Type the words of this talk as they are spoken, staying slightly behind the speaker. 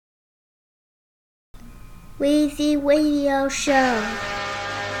Weezy Radio Show.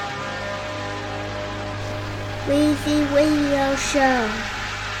 Weezy Radio Show.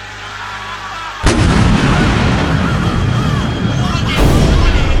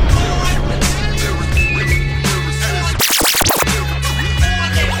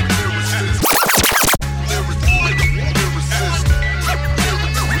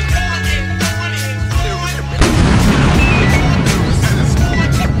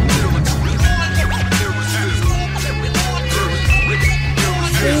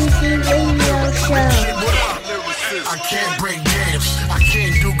 I can't break dance, I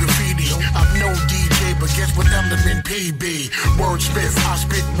can't do graffiti. I'm no DJ, but guess what element PB? Wordsmith, I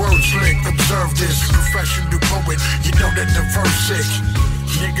spit words slick. Observe this, professional poet. You know that the verse sick.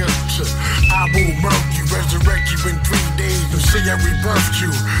 Nigga, I will murk you, resurrect you in 3 days. You see I rebirthed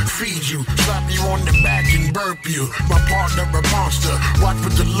you, feed you, slap you on the back and burp you. My partner a monster, watch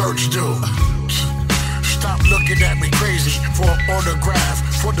what the lurch do. Stop looking at me crazy for an autograph,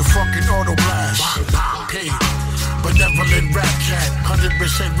 for the fucking auto blast. Hey, benevolent rap cat, 100%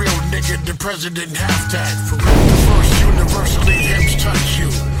 real nigga, the president half that. For real, the first universally hips touch you.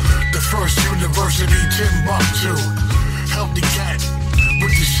 The first university Timbuktu. Healthy cat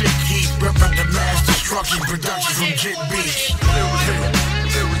with the sick heat, reppin' the mass destruction production from Jit Beach.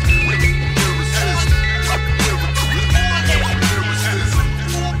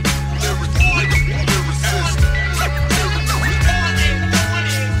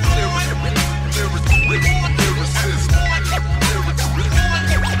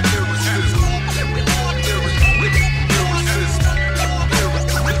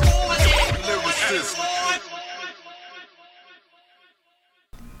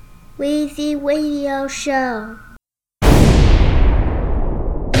 Weezy Radio Show.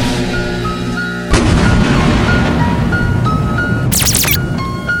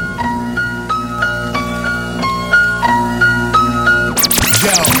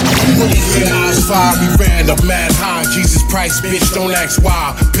 We ran up mad high, Jesus Christ, bitch, don't ask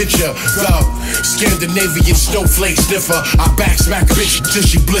why. Picture the Scandinavian snowflake sniffer. I back smack a bitch till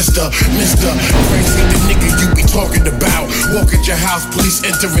she blister. Mister, crazy the nigga you be talking about. Walk at your house, police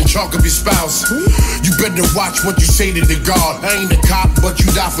enter and chalk up your spouse. You better watch what you say to the guard. I ain't a cop, but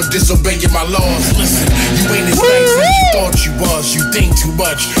you die for disobeying my laws. Listen, you ain't as nice as you thought you was. You think too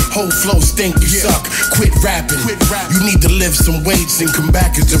much, whole flow stink, you suck. Quit rapping. You need to lift some weights and come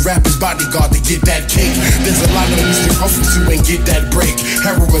back as the rapper's bodyguard to get that cake. There's a lot of Mr. Huffles who ain't get that break.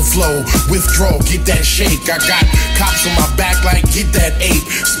 Heroin flow, withdrawal, get that shake. I got cops on my back like get that 8.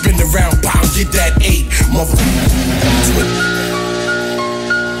 Spin around, pound, get that 8. Motherfucker.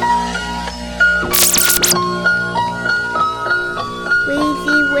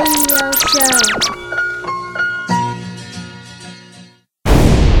 Weezy Radio Show.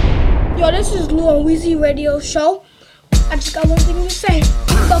 Yo, this is Lou on Weezy Radio Show. I just got one thing to say.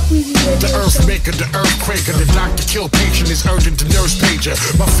 Fuck Weezy Radio The Show. earth maker, the earthquaker, the doctor kill patient is urgent to nurse pager.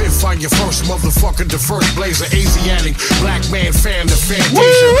 My fifth fire first motherfucker, the first blazer, Asiatic, black man fan, the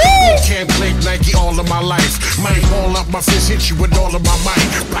Fantasia. Can't play Nike all of my life. Might ball up my fist, hit you with all of my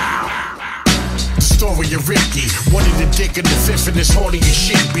might. Bow. The story of Ricky, one in the dick and the fifth in this horny as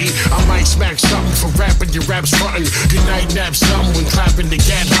shit be. I might smack something for rapping your raps frontin'. Good night nap something when clapping the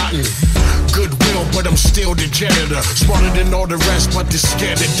gat huntin'. Goodwill, but I'm still the janitor. Smarter than all the rest, but this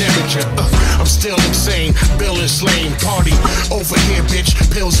scared of damage. I'm still insane, Bill and Slane. Party over here, bitch,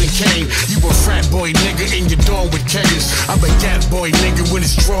 pills and cane. You a frat boy nigga in your dorm with keggers. I'm a gat boy nigga when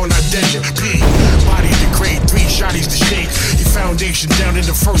it's drawn, I dead you. P, body degrade, 3 shotties to shake. Your foundation down in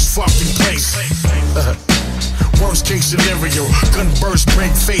the first fucking place. Worst case scenario, gun burst,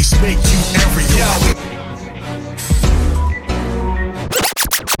 break face, make you aerial.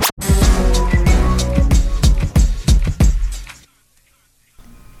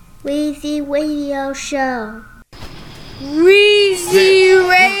 Weezy Radio Show. Weezy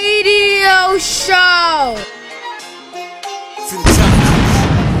Radio Show.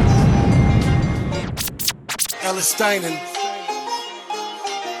 Ellis Steinen,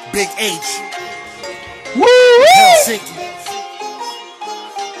 Big H, Helsinki.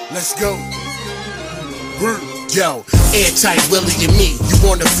 Let's go. Yo, airtight Willie and me. You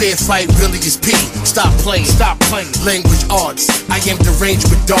want a fair fight, really is P. Stop playing. Language arts. I am deranged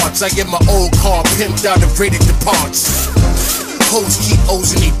with darts. I get my old car pimped out and rated the parts. Hoes keep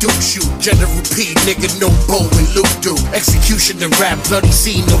O's and they do shoot. General P, nigga, no bow and Luke do. Execution and rap, bloody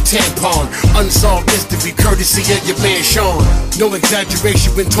scene, no tampon. Unsolved mystery, courtesy of your man Sean. No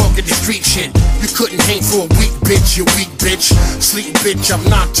exaggeration when talking the street shit. You couldn't hang for a week, bitch, you weak bitch. Sleep bitch, I'm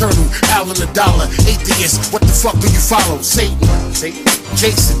nocturnal, Alan the Dollar. Atheist, what the fuck do you follow? Satan,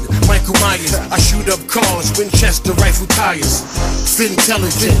 Jason, Michael Myers. I shoot up cars, Winchester rifle tires.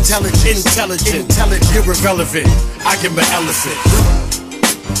 Fintelligent, intelligent, irrelevant. I am an elephant.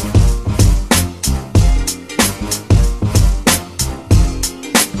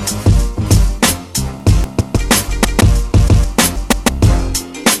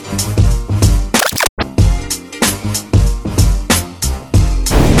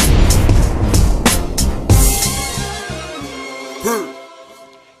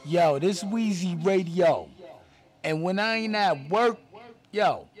 Yo, this Weezy Radio. And when I ain't at work,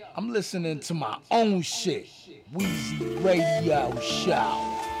 yo, I'm listening to my own shit. Weezy Radio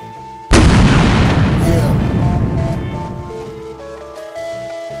Show.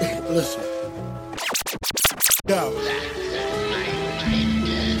 Yeah. Listen. Yo.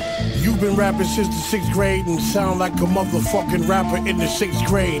 You've been rapping since the 6th grade and sound like a motherfucking rapper in the 6th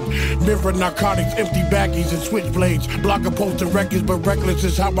grade. Mirror narcotics, empty baggies and switchblades. Blogger posting records, but reckless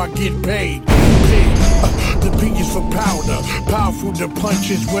is how I get paid. The beat is for powder, powerful the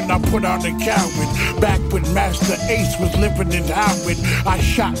punches when I put out a coward. Back when Master Ace was living in Howard, I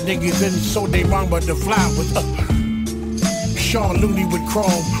shot niggas and so they mama the flowers. Sean Looney with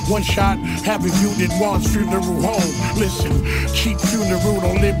chrome, one shot, having viewed it once, funeral home. Listen, cheap funeral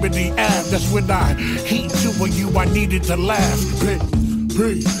on Liberty Ave, that's when I heat two of you, I needed to laugh.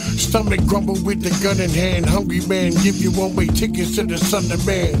 Stomach grumble with the gun in hand, hungry man, give you one-way tickets to the Son of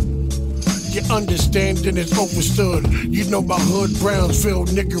Man. You understand, then it's overstood. You know my hood, Brownsville,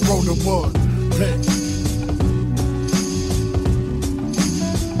 nigga roll the wood.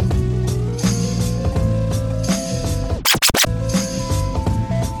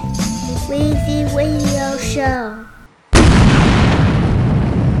 Weezy Radio Show.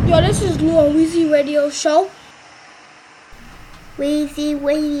 Yo, this is Lou on Weezy Radio Show. Weezy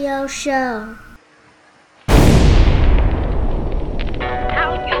Radio Show.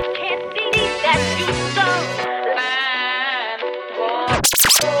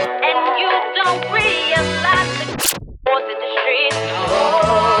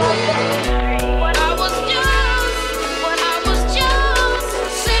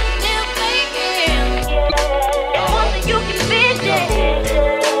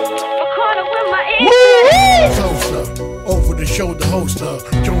 Shoulder holster,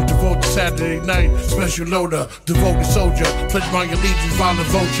 Jones devoted Saturday night, special loader, devoted soldier, pledge my allegiance, violent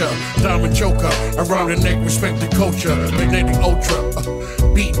vulture, diamond choker, around the neck, respect the culture, magnetic ultra,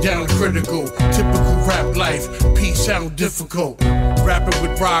 beat down critical, typical rap life, peace sound difficult, rapping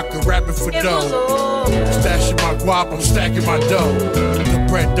with rock or rapping for dough, stashing my guap, I'm stacking my dough, the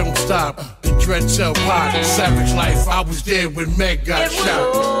bread don't stop, the dread sell pot, savage life, I was there when Meg got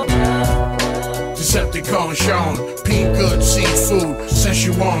shot. Decepticon Sean, pink good seafood,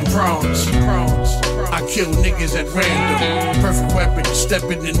 Szechuan prawns. I kill niggas at random. Perfect weapon,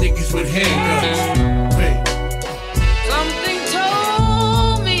 stepping to niggas with handguns. Hey. Something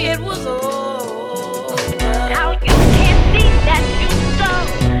told me it was over. How you can't see that you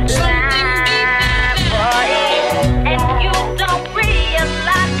so something deep and you don't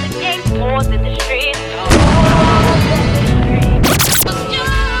realize the game's more than the streets.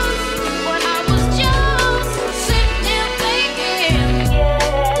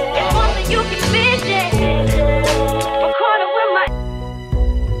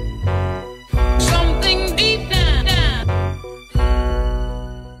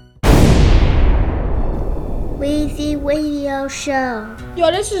 Weezy Radio Show.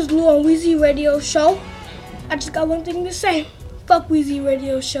 Yo, this is Lou on Weezy Radio Show. I just got one thing to say. Fuck Weezy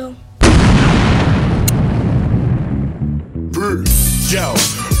Radio Show. Yo,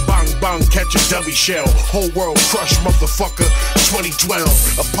 bang bang, catch a dummy shell. Whole world crush, motherfucker.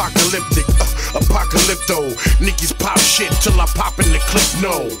 2012, apocalyptic, apocalypto. Niggas pop shit till I pop in the clip.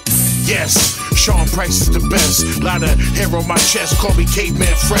 No. Yes, Sean Price is the best. Lot of hair on my chest, call me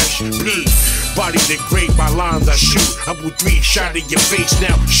caveman fresh. Bleed, body degrade, my lines I shoot. I will 3 shot in your face,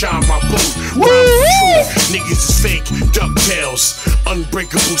 now shine my boot. Niggas is fake, DuckTales.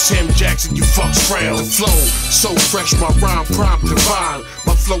 Unbreakable Sam Jackson, you fucks frail. The flow, so fresh, my rhyme prompt divine.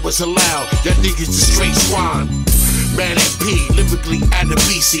 My flow is allowed, y'all niggas is straight swine. Mad at P, lyrically at the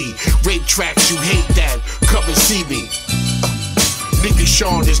BC. Rape tracks, you hate that, come and see me. Nigga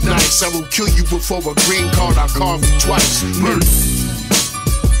Sean is nice, I will kill you before a green card, I carve you twice.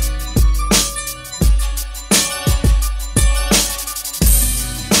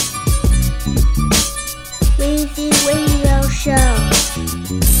 Weezy Radio Show.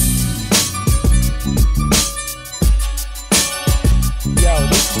 Yo,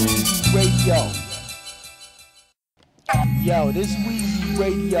 this is Weezy Radio. Yo, this Weezy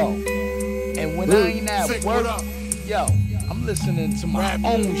Radio. And when I ain't at work, yo, I'm listening to my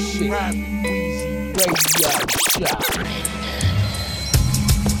own shit. Weezy Radio Show.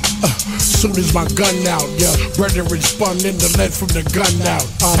 Soon as my gun out, yeah, brethren spun in the lead from the gun out.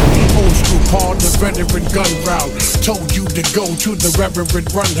 Old school Paul, the veteran gun route. Told you to go to the Reverend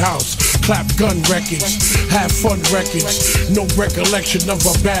Run House. Clap gun records, have fun records. No recollection of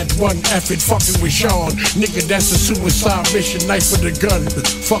a bad one effort. Fucking with Sean, nigga, that's a suicide mission. Knife for the gun,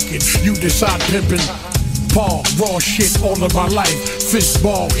 fuck it, you decide pimpin'. Paul, raw shit all of my life. Fist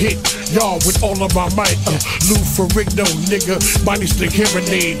ball hit, y'all with all of my might. Lou Ferrigno, nigga, minus the hearing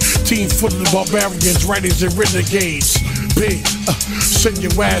aid. Team full of barbarians, writers and renegades. Big, send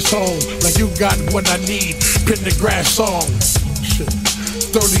your ass home like you got what I need. Pin the grass song.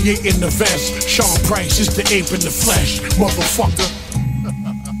 38 in the vest. Sean Price is the ape in the flesh, motherfucker.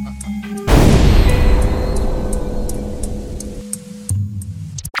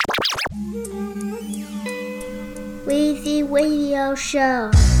 Weezy Radio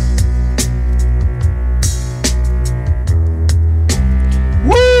Show.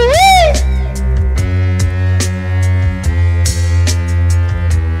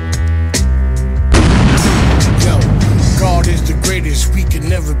 We can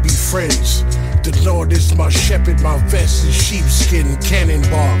never be friends. The Lord is my shepherd, my vest is sheepskin,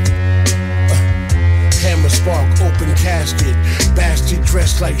 cannonball. Hammer spark, open casket, bastard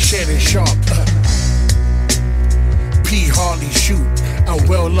dressed like Shannon Sharp. P. Harley shoot, I'm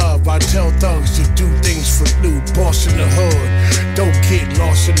well loved. I tell thugs to do things for loot. Boss in the hood, don't get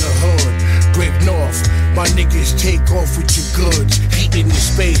lost in the hood. Break north, my niggas take off with your goods. Heat in your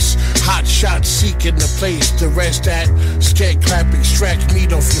space, hot shots seeking the place. The rest that scared clap, extract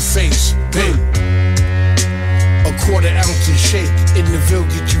meat off your face. Bang. A quarter ounce of shake. In the Ville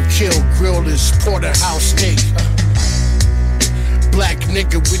get you killed. Grillers, porterhouse snake. Black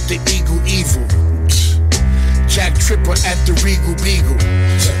nigga with the eagle evil. Jack Tripper at the Regal Beagle.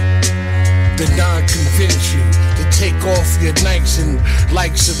 The non convince you to take off your Nikes and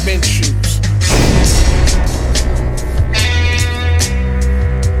like cement shoes.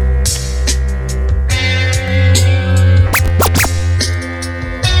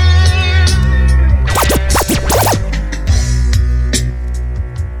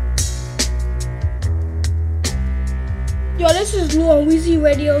 Yo, this is Lou on Weezy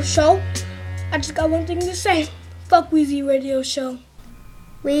Radio Show. I just got one thing to say. Fuck Weezy Radio Show.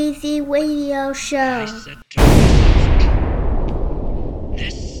 Weezy Radio Show.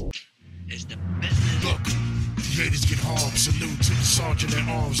 This is the business. Look, the haters get harmed. Salute to the sergeant at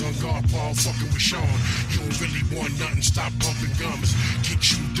arms on guard, Paul fucking with Sean. You don't really want nothing, stop bumping gums. Get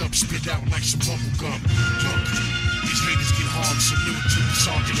chewed up, spit out like some bubble gum. Look, these haters get harmed. Salute to the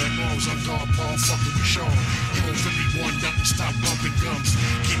sergeant at arms on guard, Paul fucking with Sean. You don't really want nothing, stop bumping gums.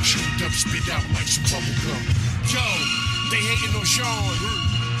 Get chewed up, spit out like some bubble gum. Yo, they hating on Sean.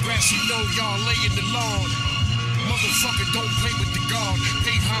 Grassy know y'all laying the lawn. Motherfucker, don't play with the guard.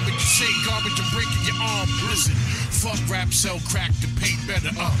 Pay homage, you say garbage, I'm breaking your arm. Listen, fuck rap, sell crack to pay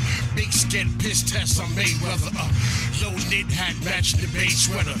better. Big skin, piss test, I'm Mayweather. Low knit hat, matching the base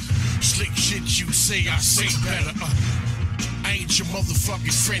sweater. Slick shit, you say, I say better. I ain't your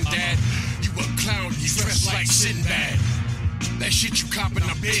motherfucking friend, Dad. You a clown, you dress like Sinbad. That shit you coppin',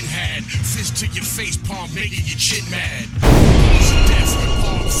 I been had. Fist to your face, palm making your chin mad. Balls of death,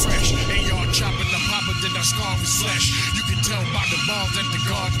 palm fresh. And y'all chopping the popper, then I scarf his flesh. You can tell by the ball that the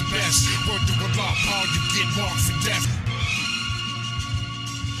guard the best. Word to a law, Paul, you get marked for death.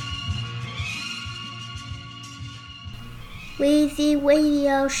 Weezy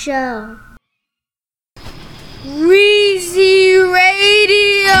Radio Show. Weezy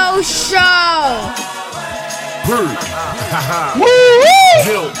Radio Show. Bird. Haha.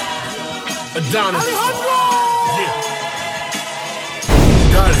 Hill. Adonis. Yeah.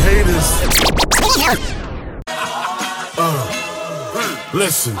 God haters.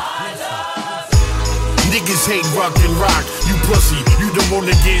 Listen. Niggas hate rock and rock. You pussy. You don't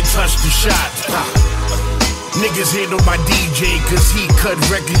wanna get touched or shot. Niggas hate on my DJ cause he cut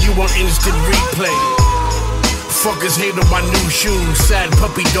record. You on instant replay. Fuckers hate on my new shoes. Sad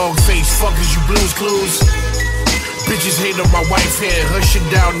puppy dog face. Fuckers, you Blues Clues. Bitches hate on my wife hair. Her shit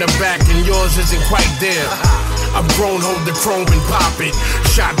down the back and yours isn't quite there. I'm grown, hold the chrome and pop it.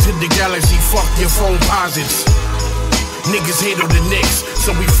 Shot to the galaxy, fuck your phone posits. Niggas hate on the Knicks,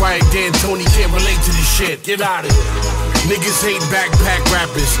 so we fired Dan Tony, can't relate to this shit. Get out of here. Niggas hate backpack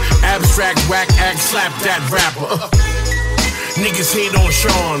rappers. Abstract, whack, act, slap that rapper. Niggas hate on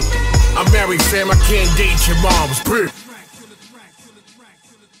Sean. I'm married, fam, I can't date your moms. Brr.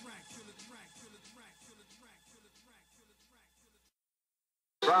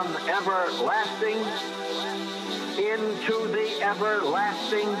 from everlasting into the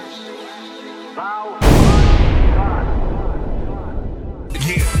everlasting. Thou art God.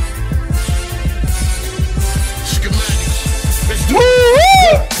 Yeah. Schematics. Let's do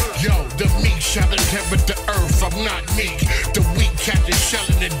it. Yo, the meek shall inherit the earth. I'm not meek. The weak captain shell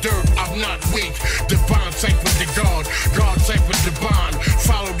in the dirt. I'm not weak. Divine type with the God. God type with the bond.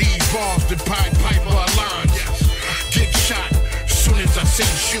 Follow these bars. The Pied Piper align. Get shot. Soon as I say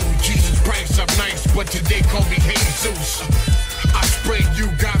shoot. Jesus Christ, I'm nice, but today call me Jesus. I spray you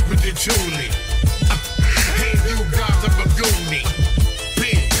guys with the toolie. Hey, you guys, I'm a goonie.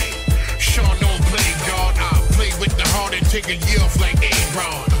 Big. Sean don't play God. I play with the heart and take a year off like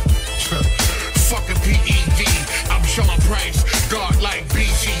A-Ron. Fucking PED. I'm Sean Price. God like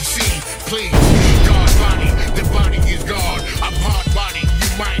BCC. Please. God body. The body is God. I'm hard body. You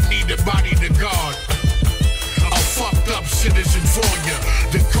might need a body to guard. A fucked up citizen for ya.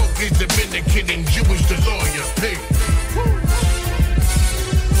 The coke is Dominican and Jewish the lawyer. Pig.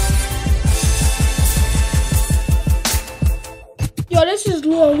 Yo, this is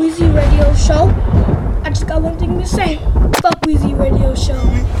Lou on Weezy Radio Show. I just got one thing to say. Fuck Weezy Radio Show.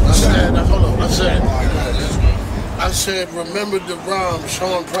 I said, remember the rhyme,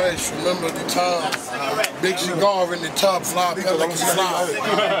 Sean Price, remember the time. Big cigar in the tub, fly, pelican fly.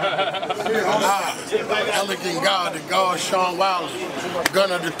 Elegant God, the God Sean Wiley.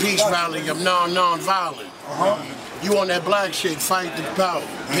 Gun of the peace rally, I'm non-violent. You on that black shit, fight the powder.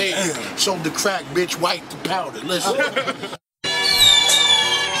 Hey, sold the crack, bitch, white the powder. Listen.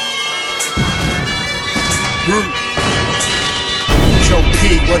 Joe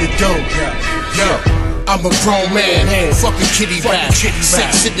P, what it do? Yo. I'm a grown man, fucking kitty rap.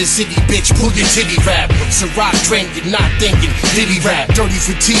 Sex in the city, bitch, pull your titty rap. Ciroc drink, you're not thinking, diddy rap. Dirty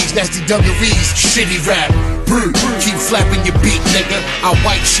fatigues, nasty dungarees, shitty rap. Keep flapping your beat, nigga. Our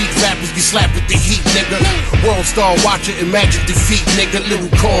white sheet rappers get slapped with the heat, nigga. World star watcher, imagine defeat, nigga. Little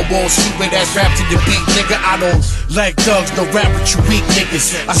cornball, stupid ass rap to the beat, nigga. I don't like thugs, no rap with you weak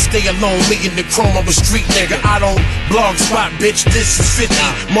niggas. I stay alone, me in the chrome, I'm a street nigga. I don't blog spot, bitch, this is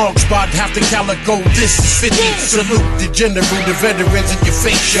 50. Mark spot, half the calico, this is 50. Salute the general, the veterans in your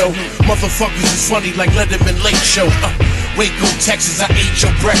fake show. Motherfuckers is funny like Letterman Late Show. Waco, Texas, I ate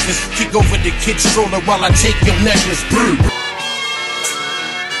your breakfast. Kick over the kid's stroller while I take your necklace.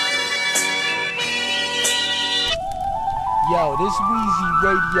 Yo, this Weezy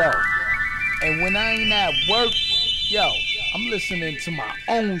Radio. And when I ain't at work, yo, I'm listening to my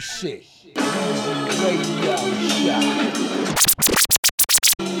own shit. Weezy Radio Show.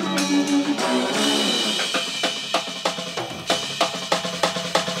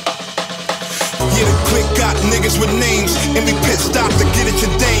 Yeah, the clique got niggas with names, and we pit stop to get at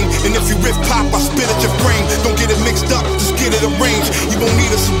your dame. And if you riff pop, I spit at your frame. Don't get it mixed up, just get it arranged. You won't need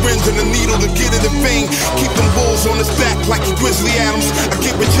a syringe and a needle to get it in vein. Keep them bulls on his back like he Grizzly Adams. I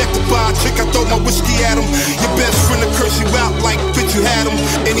get rejected by a chick, I throw my whiskey at him. Your best friend to curse you out like, bitch, you had him.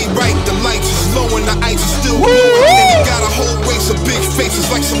 And he right, the lights is low and the ice is still blowing. And he got a whole race of big faces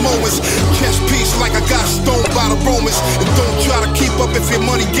like Samoans. Chest piece like I got stoned by the Romans. And don't try to keep up if your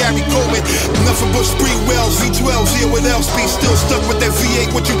money Gary Coleman. Nothing but spree wells, V12s, here with else be still stuck with that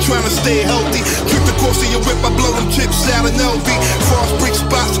V8, what you trying to stay healthy? Trick the course of your whip, I blow them chips out in LV. Frost brick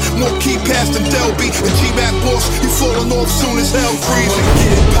spots, more key pass than Delby. And G-Mac boss, you falling off soon as hell freezing.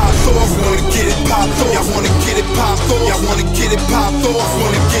 Get it popped off, wanna get it popped off. Y'all wanna get it popped off, y'all wanna get it popped off.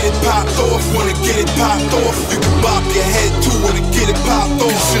 Wanna get it popped off, wanna get it popped off. You can bop your head too, wanna get it popped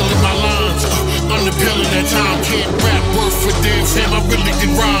off. Concealing my lines, underpilling that time. Can't rap word for damn fam, I really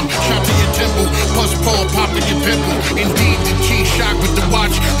can rhyme. Shot to your temple, bust Paul, popping your pimple. Indeed, the key shock with the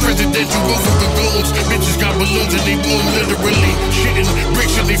watch. Presidential over the goons. Bitches got balloons and they bloom literally. Shitting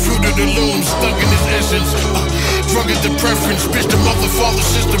bricks and they fruit of the looms. Stuck in his essence. Drug is the preference. Bitch, the mother, father,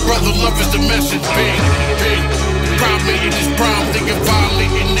 sister, brother, love is the message. Big, big. Prime in his prime, thinking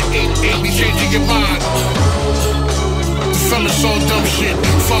violating the ain't be changing your mind. The fellas all dumb shit.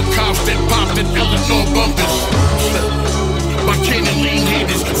 Fuck cops that popped at Eleanor bumpers. My cane and lean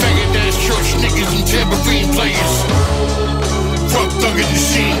haters, faggot ass church niggas and tambourine players. Fuck thugging the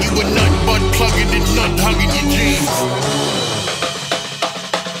scene, you a nut butt plugging and nut hugging your jeans.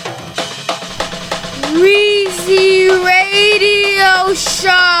 Weezy Radio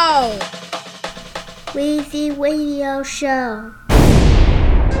Show. Weezy Radio Show.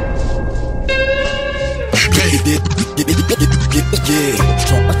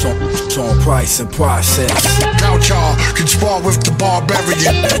 Sean Price and Process. Couch y'all can spar with the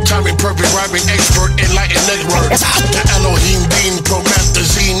barbarian. Timing perfect, rhyming expert, enlightened network. The Elohim beam,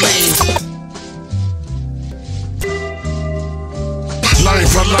 promethazine lean. line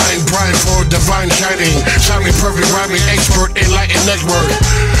for line, prime for divine shining. Sounding perfect, rhyming expert, enlightened network.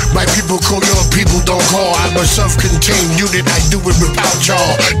 My people call your people don't call. I'm a self-contained unit, I do it without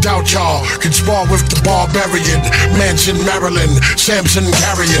y'all. Doubt y'all can spar with the barbarian. Manson, Maryland, Samson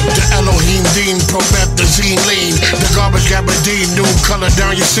carrying. The Elohim Dean, promethazine lean. The garbage gabardine, new color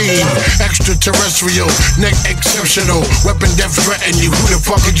down your scene. Extraterrestrial, neck exceptional. Weapon death threaten you, who the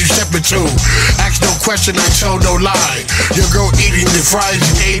fuck did you step into? Ask no question, I tell no lie. Your girl eating the fries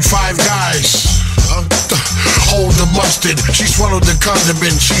and ate 5 guys. Hold the mustard, she swallowed the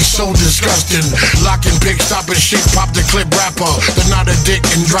condiment, she's so disgusting. Locking pick, stopping shit, pop the clip rapper. The not a dick,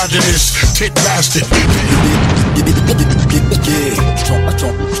 androgynous, tit bastard.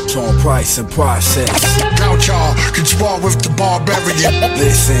 Strong price and process. Doubt y'all can spar with the barbarian.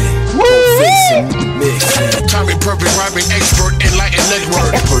 Listen, fix and mixing. Timing perfect, rhyming expert, enlightened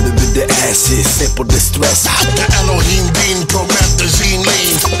network. Heard of it, the acid, simple distress. The Elohim Dean, promethazine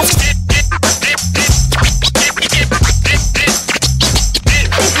lean.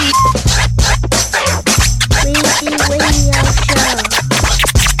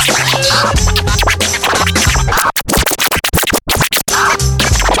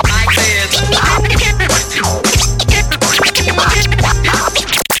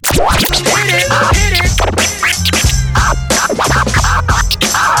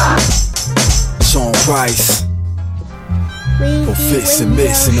 Sean Price. No fixing,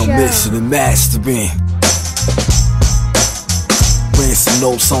 mixing, no mixing and mastering. Bring some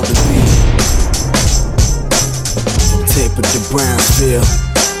notes on the beat. From Tampa to Brownsville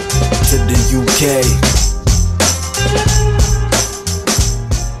to the UK.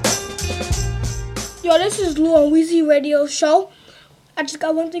 Yo, this is Lou on Weezy Radio Show. I just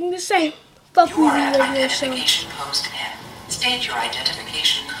got one thing to say. Fuck Weezy Radio Show. Identification post N. State your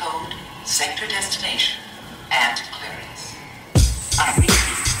identification code, sector destination, and clearance. I repeat.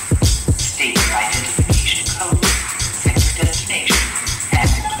 State your identification code, sector destination, and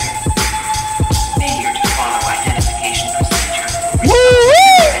clearance. Failure to follow identification procedure will result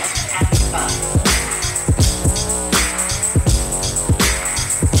in arrest and fine.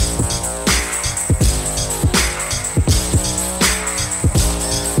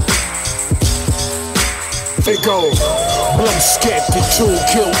 Fico, blunt scat the two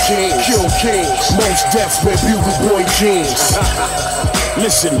kill kings, most death with bugle boy jeans.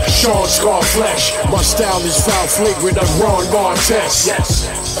 Listen, Sean Scar Flesh, my style is foul flagrant of Ron Bartez.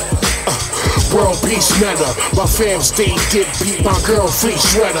 World peace matter, my fam stay dip beat my girl fleet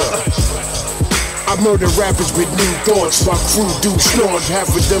sweater. I murder rappers with new thoughts, my crew do snort, half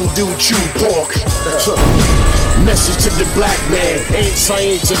of them do chew pork. Message to the black man, ain't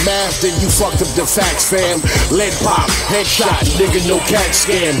science and math, then you fucked up the facts, fam. Lead pop, headshot, nigga, no cat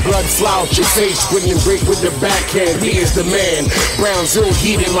scam. Blood flout your face, when you break with the backhand. He is the man, Brownsville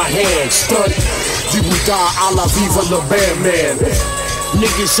heat in my hand. Stunt, you will die a la viva la band man.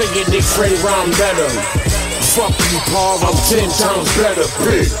 Niggas saying they friend rhyme better. Fuck you, Paul, I'm 10 times better,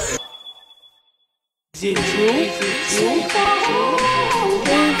 pig. Is it true?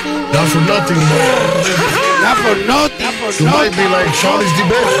 Not for nothing, man. Not for nothing. You might be like Charlie's the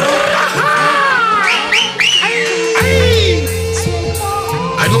best.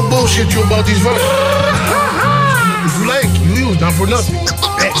 I don't bullshit you about these verses. If you like, you use. Not for nothing.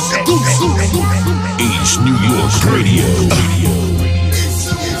 East New York Radio.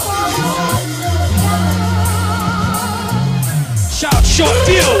 Short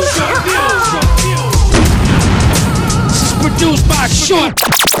Fuse. This is produced by Short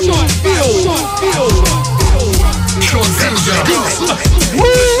Fuse.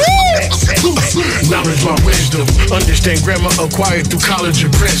 Knowledge my wisdom, understand grammar acquired through college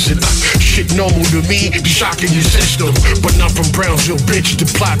and prison. Shit normal to me, be shocking your system. But not from Brownsville, bitch, the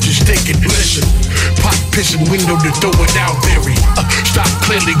plot is thinking. Listen, pot pissing window to throw it out there. Stop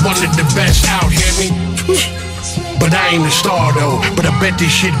clearly one of the best out, hear me? But I ain't a star though, but I bet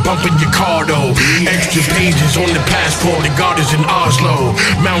this shit bumping your car though. Extra pages on the passport, the God is in Oslo.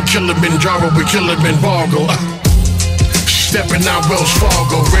 Mount Kilimanjaro with Kilimanjaro. Stepping out Wells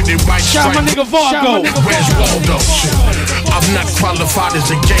Fargo, ready white stripe. Shout my nigga Vargo. Where's Waldo? I'm not qualified as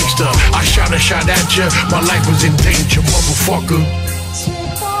a gangster. I shot a shot at you, my life was in danger, motherfucker.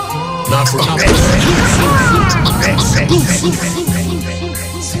 Not for nothing.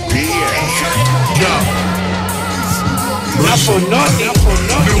 Yo. Not for nothing.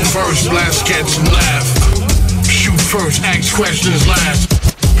 New first, blast cats and laugh. Shoot first, ask questions last.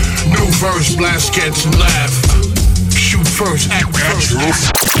 New verse, blast cats and laugh. Shoot first, act first.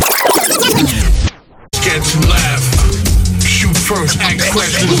 Cats and laugh. Shoot first, act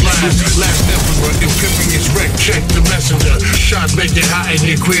questions last. Last emperor, imperious wreck, check the messenger. shots make it hot in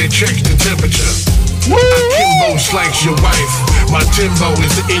your queer, check the temperature. Kimbo slice your wife. My Timbo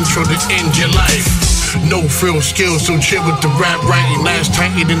is the intro to end your life. No frill skills, so chill with the rap writing. Last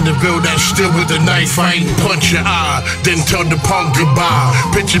titan in the bill, that's still with the knife fighting. Punch your eye, then tell the punk goodbye.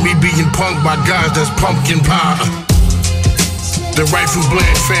 Picture me being punked by guys that's pumpkin pie. The Rifle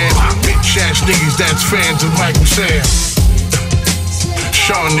Blade fan, bitch ass niggas that's fans of Michael Sam.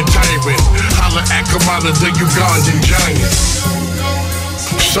 Sean the Tyrant, holla at Kamala the Ugandan giant.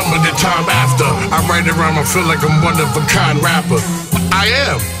 Some of the time after, I write a rhyme, I feel like I'm one of a kind rapper. I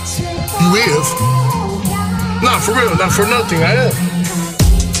am. You is. Not for real, not for nothing, I am.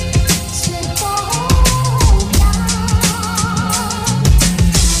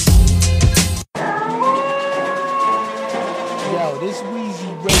 Yo, this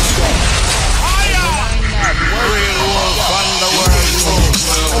Weezy Radio. Real wolf on the world.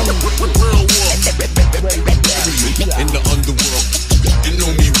 In the underworld, you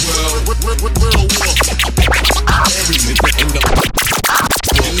know me well. Real wolf. In the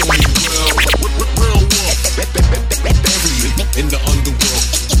you know me well. Real wolf. In the underworld,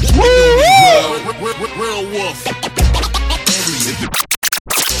 you know me well. Real wolf.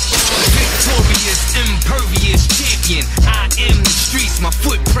 Victorious, impervious champion. I am the streets, my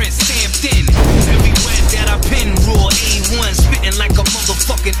footprint stamped in. Everywhere that I pin, raw A1, spitting like a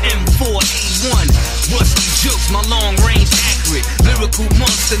motherfucking M4 A1. Rusty jokes, my long range accurate. Lyrical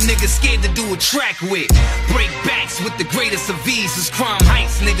monster, nigga scared to do a track with. Break backs with the greatest of ease. Is Crime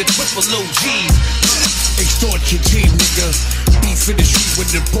Heights, nigga, triple OGs. Extort your team, nigga. Beef in the street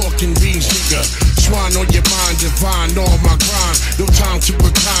with the pork and beans, nigga. Swine on your mind, divine on my grind. No time to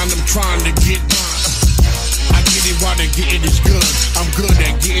recline, I'm trying to get mine. I get it while the getting is good. I'm good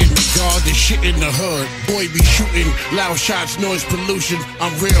at getting the guard, the shit in the hood. Boy be shooting, loud shots, noise pollution.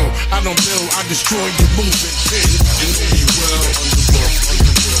 I'm real, I don't build, I destroy the movement. You know me well,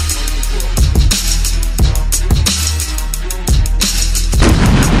 underworld.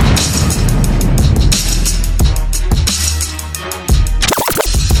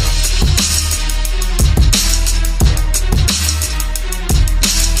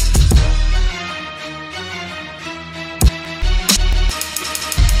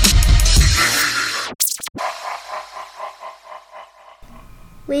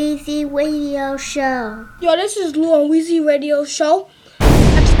 Weezy Radio Show. Yo, this is Lou on Weezy Radio Show.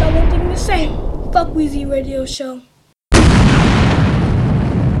 I just got one thing to say. Fuck Weezy Radio Show.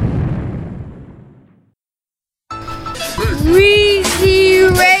 Weezy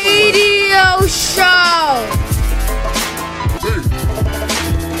Radio Show.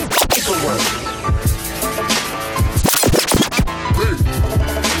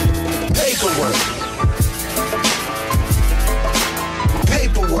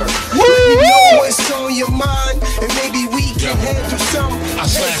 Paperwork. You know what's on your mind, and maybe we can handle some I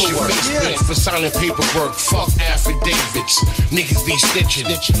slash your paperwork. face, bitch, for signing paperwork. Fuck affidavits. Niggas be snitching,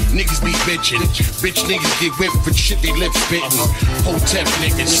 niggas be bitching. Bitch niggas get whipped for shit they lip spitting. Hotep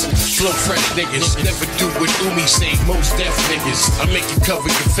niggas, flow fresh niggas. Never do what Umi say, most deaf niggas. I make you cover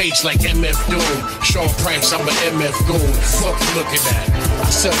your face like MF Doom. Sean Price, I'm an MF goon. Fuck you looking at. I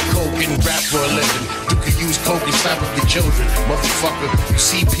sell coke and rap for a living. You can use coke and slap with your children. Motherfucker, you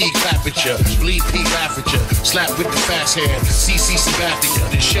see P clap at ya, bleed P laugh at ya. Slap with the fast hand, CC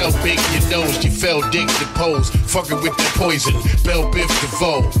Sabathia. The shell big your nose, you fell dick the pose. Fucking with that poison, Bell Biv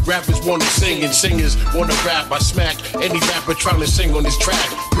DeVoe. Rappers wanna sing and singers wanna rap. I smack any rapper trying to sing on this track.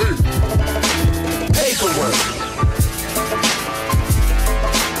 Paperwork.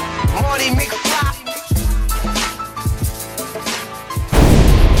 Marty McFly.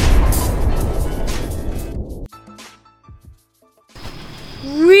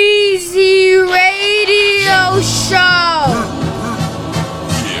 Weezy Radio Show.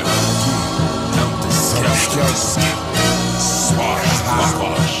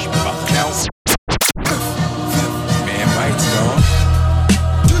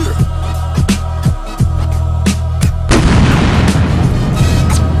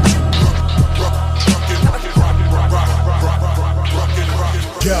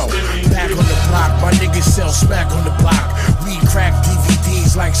 Yo, back on the block, my niggas sell smack on the block. We crack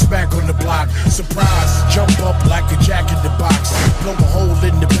DVDs like smack on the block. Surprise, jump up like a jack in the box. Blow a hole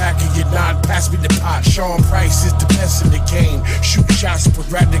in the back of your knot, pass me the pot. Sean Price is the best in the game. Shoot shots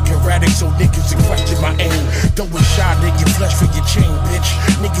sporadic, erratic, so niggas can question my aim. Throw a shot in your flesh for your chain, bitch.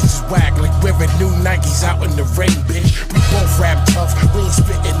 Niggas is whack like wearing new Nikes out in the rain, bitch. We both rap tough, we ain't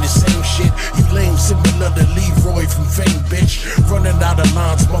spitting the same shit. You lame, similar to Leroy from Fame, bitch. Running out of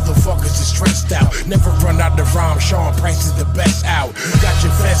lines, motherfucker. motherfuckers is stressed out. Never run out of rhyme, Sean Price is the best out. Got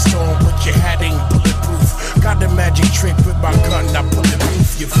your vest on, but your hat ain't bulletproof. Got the magic trick with my gun, I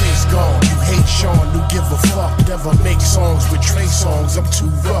bulletproof. Your face gone, you hate Sean, who give a fuck. Never make songs with Trey songs, I'm too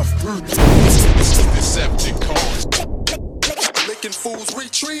rough. Decepticons. Making fools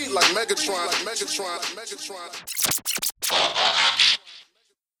retreat like Megatron.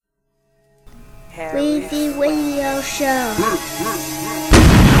 Weezy Radio Show.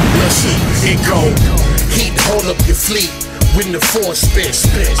 Listen, it go. Heat, hold up your fleet when the force spits.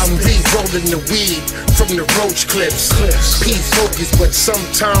 I'm re-rolling the weed from the roach clips. P-focus, but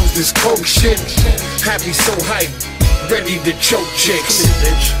sometimes this coke shit have me so hyped, ready to choke chicks.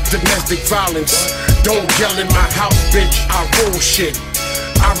 Domestic violence, don't yell in my house, bitch. I roll shit,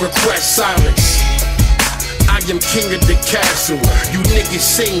 I request silence. I am king of the castle. You niggas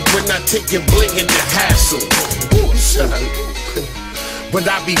sing when I take your bling in the hassle. Ooh, son. But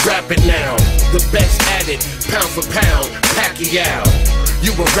I be rapping now, the best at it, pound for pound, Pacquiao.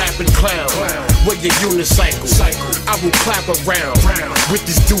 You a rapping clown, with your unicycle. I will clap around with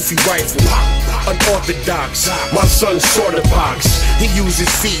this doofy rifle. Unorthodox, my son sorta box. He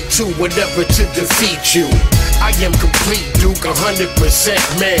uses feet too, whatever to defeat you. I am complete, Duke, 100%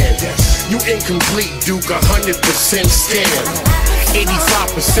 man. You incomplete, Duke, 100% scam.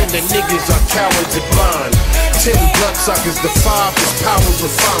 85% of niggas are cowards and blind. 10 bloodsuckers, the 5 is power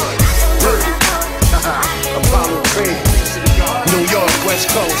refined. Apollo Creed, New York, West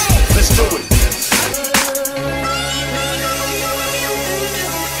Coast, let's do it.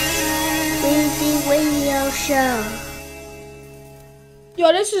 Weezy Radio Show.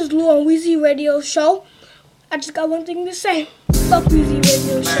 Yo, this is Lou on Weezy Radio Show. I just got one thing to say. Fuck Weezy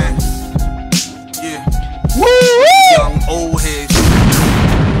Radio Show. Yeah. Young old head.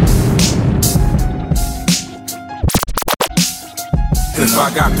 If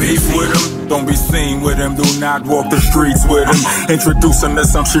I got beef with him, don't be seen with him. Do not walk the streets with him. Introduce him to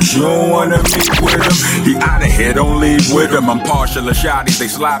some shit you don't wanna meet with him. He outta here, don't leave with him. I'm partial to shotties, they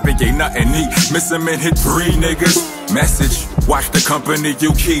sloppy, ain't nothing neat. Miss him and hit 3 niggas. Message, watch the company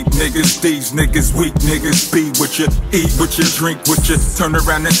you keep, niggas. These niggas weak, niggas be with you, eat with you, drink with you. Turn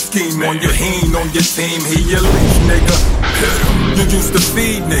around and scheme on you, he ain't on your team, he your leash, nigga. You used to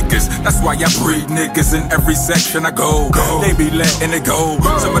feed niggas, that's why I breed niggas in every section I go. They be letting it go.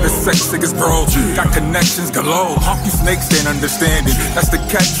 Some of the sex niggas bro, got connections galore. Honky snakes ain't understanding, that's the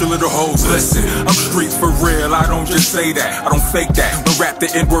catch, you little hoes. Listen, I'm street for real, I don't just say that, I don't fake that. When rap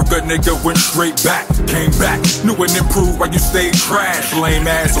the N-word, good nigga went straight back, came back, new and improved while you stay trash. Lame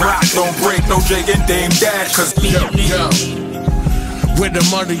ass rock, don't break, no J and Dame Dash, cause yo. Where the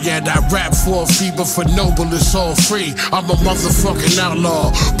money at? I rap for a fee, but for noble it's all free. I'm a motherfucking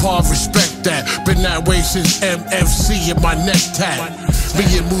outlaw, Paul respect that. Been that way since MFC in my neck tat. Me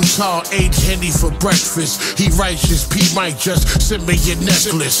and Mutal ate Henny for breakfast. He righteous, P might just send me your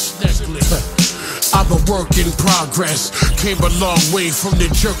necklace. I'm a work in progress. Came a long way from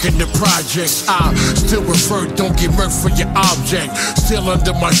the jerk in the projects. I still refer, don't get murked for your object. Still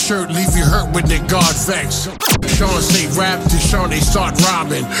under my shirt, leave you hurt when they guard vex. Sean say rap, to Sean they start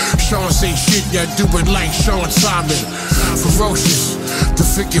rhyming. Sean say shit, yeah, do it like Sean Simon. Ferocious, the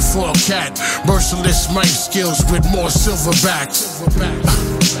figure for a cat. Merciless mic skills with more silverback.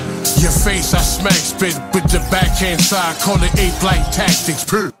 Your face, I smack spit with the backhand side. Call it ape-like tactics.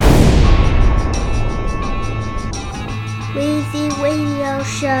 Weezy Radio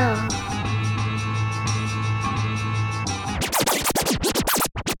Show.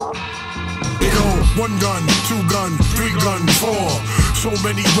 One gun, 2 gun, 3 gun, 4. So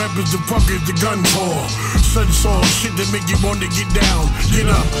many weapons to pocket the gun for. Sun saw shit that make you want to get down. Get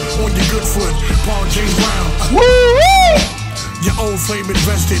up on your good foot, Paul James Brown. Your old flame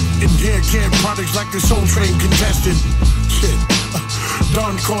invested in hair care products like a Soul Train contestant. Shit.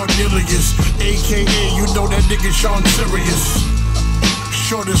 Don Cornelius, aka you know that nigga Sean Sirius.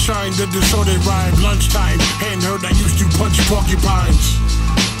 Shorter shine, the disordered rhyme. Lunchtime, hand heard I used to punch porcupines.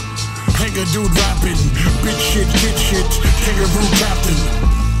 Hang a dude rapping, bitch shit, kid shit, kangaroo captain.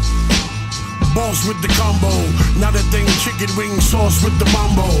 Boss with the combo, not a thing, chicken wing sauce with the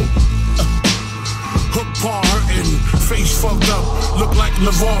mambo. Hook paw hurting, face fucked up, look like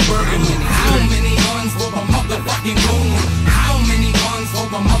LeVar Burton. How many guns for a motherfucking goon? How many guns for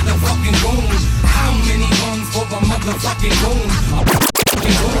a motherfucking goon? How many guns for a motherfucking goon?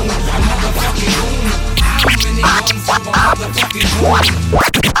 A motherfucking goon. How many guns for a motherfucking goon?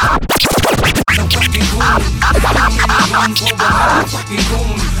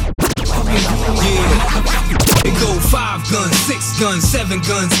 Yeah, it go 5 guns, 6 guns, 7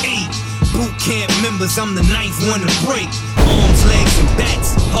 guns, 8. Boot camp members, I'm the 9th one to break. Arms, legs, and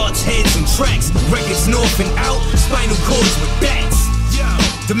backs, hearts tracks, records north and out, spinal cords with bats.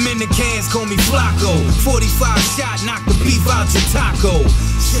 Dominicans call me Flacco. 45 shot, knock the beef out your taco.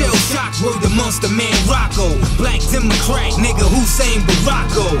 Shell shock, word the monster man Rocco. Black Democrat, nigga Hussein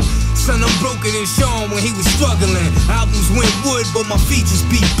Baracco. Son, I'm broken and Sean when he was struggling. Albums went wood, but my features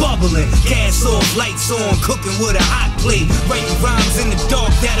be bubbling. Gas off, lights on, cooking with a hot plate. Writing rhymes in the dark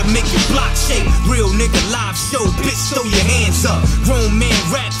that'll make your block shake. Real nigga live show, bitch, throw your hands up. Grown man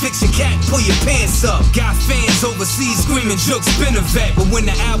rap, fiction cat, pull your pants up. Got fans overseas screaming jokes, been a vet. But when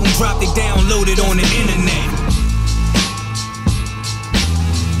the album dropped, they downloaded on the internet.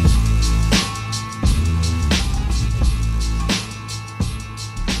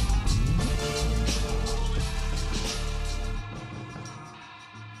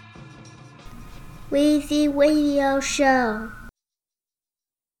 Weezy Radio Show.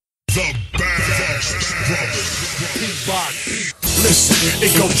 The best brother. Listen,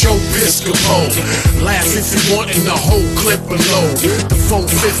 it go Joe Piscopo. Laugh if you want in the whole clip below. The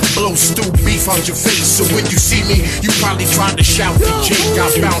 4/5 blow stew beef on your face. So when you see me, you probably try to shout the jig.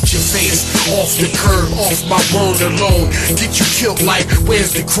 I bounce your face off the curb, off my word alone. Get you killed like, where's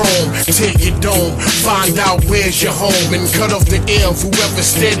the chrome? Tear your dome, find out where's your home. And cut off the ear of whoever's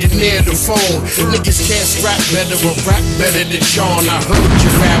standing near the phone. Niggas can't scrap better or rap better than Sean. I heard you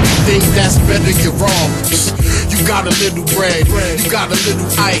rap, think that's better, you're wrong. You got a little bread, you got a little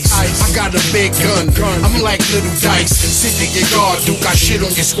ice. I got a big gun, I'm like little dice. Sit to your guard, do got shit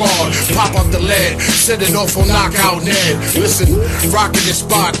on your squad. Pop up the lead, set it off on Knockout Ned. Listen, rockin' the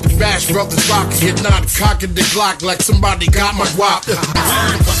spot, the Bash Brothers rockin' it, not cocking the Glock like somebody got my guap.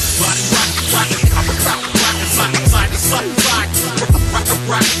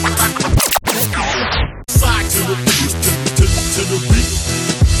 To the beat.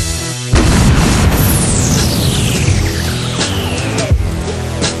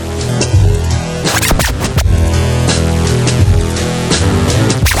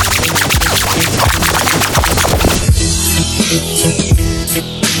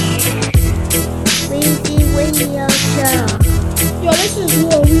 Weezy Radio Show. Yo, this is Lou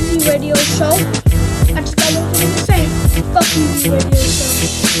on Weezy Radio Show. I just got one thing to say. Fuck Weezy Radio Show.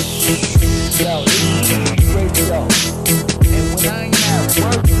 Yo, this is Weezy Radio. And when I ain't at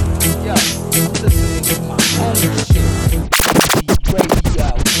work, yo, I'm listening to my own shit. Weezy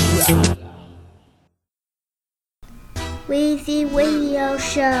Radio Show. Weezy Radio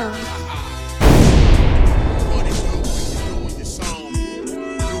Show.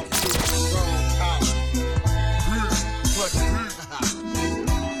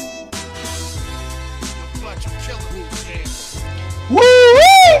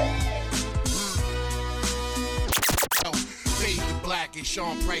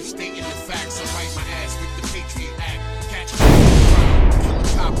 Sean Price stating the facts. I write my ass with the Patriot Act. Catch a kill a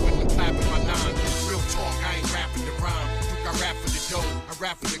cop when I'm clapping my nine. Real talk, I ain't rapping the rhyme. Duke, I rap for the dough. I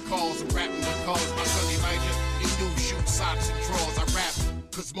rap for the calls. I'm rapping the calls. My son Elijah, in new shoes, socks, and drawers. I rap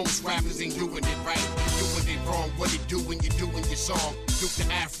cause most rappers ain't doing it right. Doing it wrong. What it do when you're doing your song? Duke the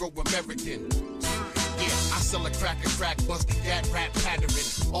Afro-American. Yeah, I sell a crack, busted that rap pattern.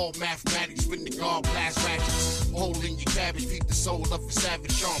 All mathematics with the guard blast ratchets. Hole in your cabbage, feed the soul of a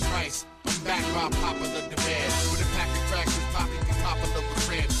savage Sean Price. I'm back by popular demand. With a pack of cracks and poppy be popular with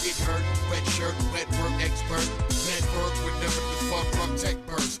friends. Get hurt, red shirt, wet work expert. Med work with never the fuck from tech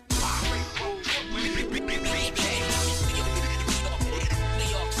burst.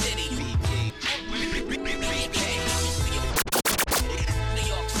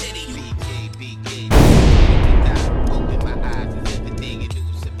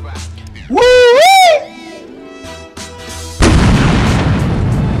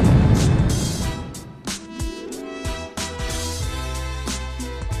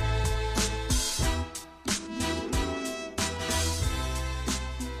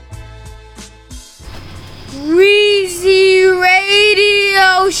 Weezy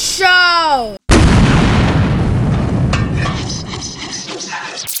Radio Show.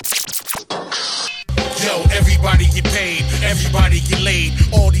 Yo, everybody get paid, everybody get laid.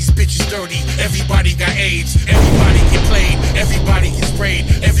 All these bitches dirty, everybody got AIDS. Everybody get played, everybody get sprayed.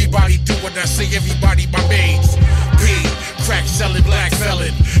 Everybody do what I say, everybody my maids. B, crack selling black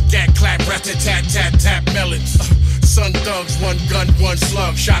felon. Gat clap, rat-a-tat-tat-tap melons. Son thugs, one gun, one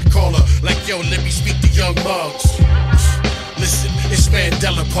slug. Shot caller, like yo, let me speak to young mugs. Listen, it's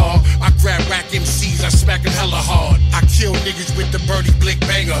Mandela Paul. I grab rack MCs, I smack them hella hard. I kill niggas with the Birdie Blick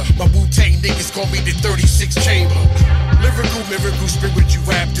banger. My Wu-Tang niggas call me the 36 chamber. Lyrical, miracle, spiritual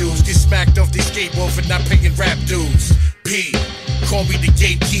rap dudes. Get smacked off they skateboard for not paying rap dues. P, call me the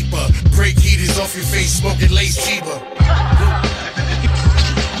gatekeeper. Break heaters off your face, smoking lace cheaper.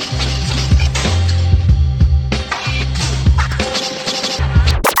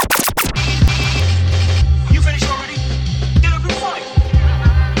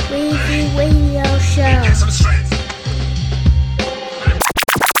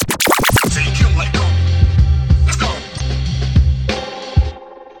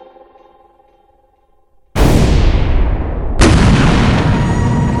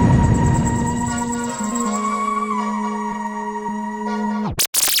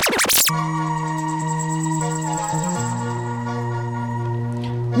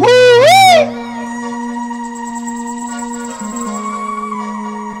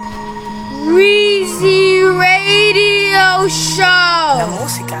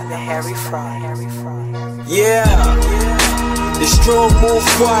 música de Harry Fraud. Yeah. The strong move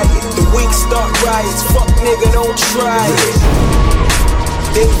quiet, the weak start riots. Fuck nigga, don't try it.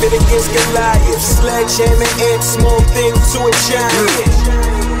 David against Goliath, sledgehammer and small thing to a giant.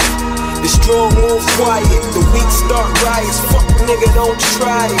 The strong move quiet, the weak start riots. Fuck nigga, don't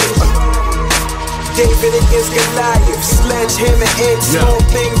try it. David against Goliath, sledgehammer and small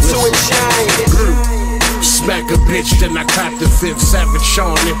thing to a giant. Smack a bitch, then I clap the fifth. Savage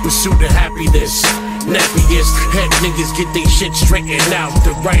Sean in pursuit of happiness. Nappiest head niggas get they shit straightened out.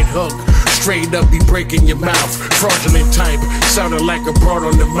 The right hook, straight up be breaking your mouth. Fraudulent type, sounding like a broad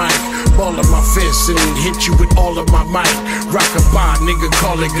on the mic. Ball of my fists and hit you with all of my might. Rock a bar, nigga,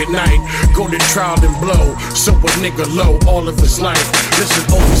 call it goodnight. Go to trial and blow, so a nigga low all of his life. Listen,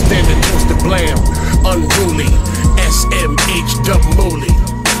 overstanding towards the blam. Unruly, SMH Dub Mooley.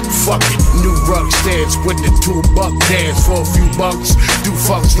 Fuck it, new rug stands with the $2 dance for a few bucks. Do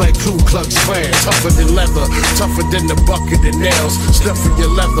fucks like Ku Klux Klan. Tougher than leather, tougher than the bucket of nails. Stuffing your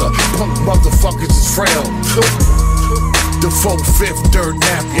leather, punk motherfuckers is frail. The 4/5 dirt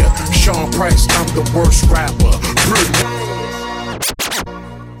nap ya. Sean Price, I'm the worst rapper.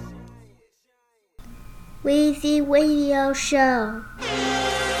 Weezy Radio Show.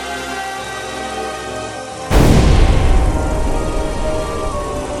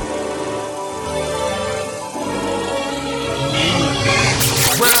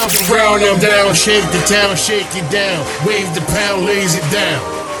 Round them down, shake the town, shake it down. Wave the pound, lays it down.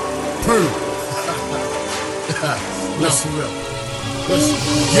 Listen up. Yo,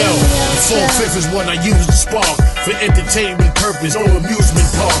 the 4/5 is what I use to spark for entertainment purpose or amusement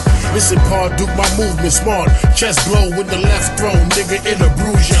park. Listen, Paul, do my movement smart. Chest blow with the left throw, nigga, it'll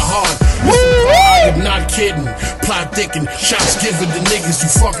bruise your heart. Listen, Paul, I am not kidding. Plot thinking, shots given to niggas who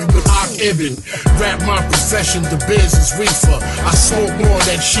fucking with Ak Ibn. Rap my profession, the biz is reefer. I smoke more of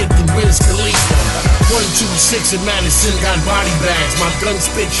that shit than Wiz Khalifa. 126 in Madison got body bags. My gun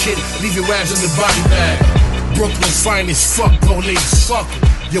spit shit, leave your ass in the body bag. Brooklyn's finest, fuck police. Fuck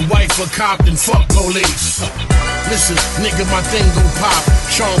your wife a cop, then fuck police. Listen, nigga, my thing gon' pop.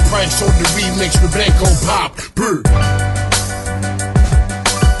 Sean Price on the remix with Blanco Pop. Brr.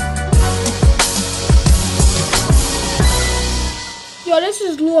 Yo, this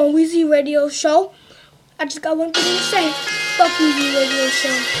is Lou on Weezy Radio Show. I just got one thing to say. Fuck Weezy Radio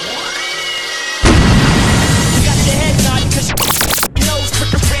Show. You got your head nodded cause your nose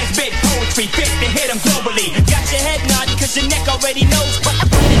transmit poetry, fit to hit them globally. Got your head nodded cause your neck already knows. But I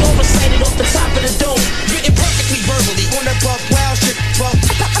put it on recited off the top of the dome. Written perfectly verbally on that buck wild shit. Buck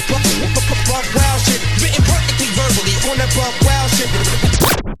wild shit. Written perfectly verbally on that buck wild shit.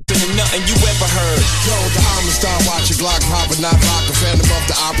 Nothing you ever heard. Yo, the Amistad watcher, Glock popper, not vodka, phantom of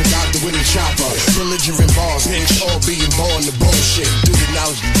the opera, doctor with a chopper. Belligerent bars, bitch, all being born to bullshit. Do the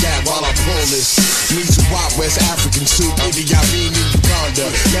knowledge the gap while I pull this. Needs a wop, West African soup, Idi Amin in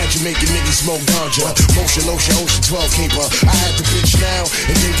Uganda. Imagine making niggas smoke ganja. Motion, lotion, ocean 12 caper. I had the bitch now,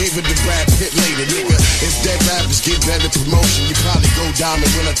 and then gave it to Brad Pitt later, nigga. If dead rappers get better promotion, you probably go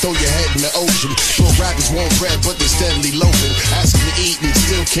diamond when I throw your head in the ocean. Pro rappers want bread, but they're steadily loafing. Asking to eat and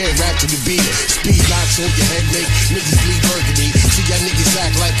still can't rap to the beat. Speed knocks on your head, make niggas bleed burgundy. See y'all niggas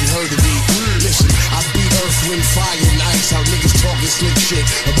act like you heard of me. Listen, I beat earth, wind, fire, and ice. How niggas talking slick shit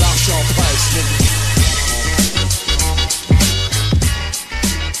about Sean Price, nigga.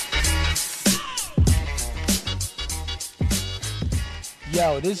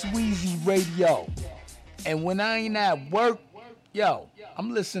 Yo, this Weezy Radio. And when I ain't at work, yo,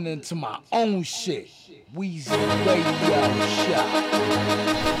 I'm listening to my own shit. Weezy Radio Show.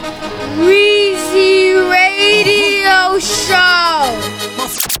 Weezy Radio Show.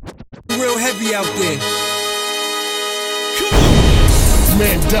 Real heavy out there.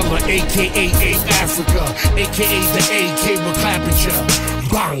 Mandela, aka Africa, aka the AK McClappinger.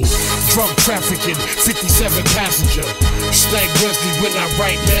 Bang, drug trafficking, 57 passenger. Slag Wesley when I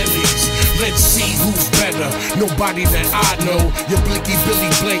write melodies. Let's see who's better. Nobody that I know. Your Blicky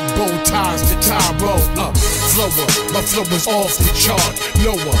Billy Blake bow ties to Tyro. Flower, my flow is off the chart.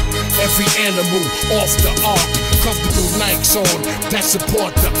 Noah, every animal off the ark. Comfortable Nikes on that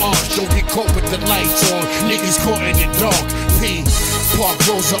support the arch. Don't get caught with the lights on. Niggas caught in the dark. P. Park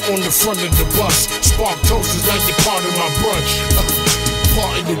Rosa on the front of the bus. Spark toasters like you're part of my brunch.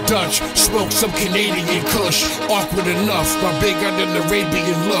 Part in the Dutch, smoke some Canadian kush. Awkward enough, my big got an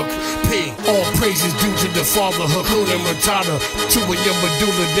Arabian look. P, all praises due to the father, Hakuna Matata. Two in your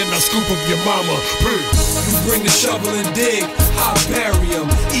medulla, then I scoop up your mama. P. You bring the shovel and dig, I'll bury him.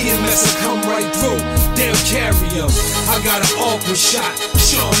 EMS will come right through, they'll carry him. I got an awkward shot,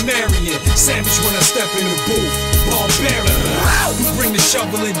 Sean Marion. Savage when I step in the booth, barbarian. You bring the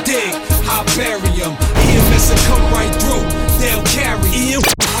shovel and dig, I'll bury him. EMS will come right through, they'll carry him.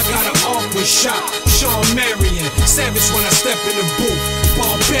 I got an awkward shot, Sean Marion. Savage when I step in the booth,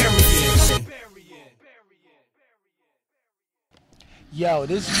 barbarian. Yo,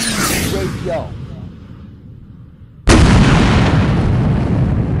 this is Weezy Radio.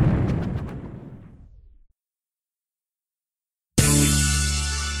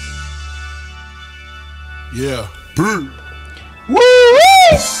 Yeah.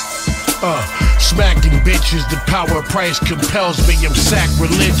 Smacking bitches, the power price compels me, I'm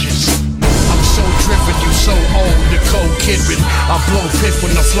sacrilegious. I'm so driven, you so old, Nicole Kidman. I blow pit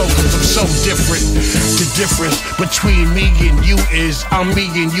when I flow cause I'm so different. The difference between me and you is I'm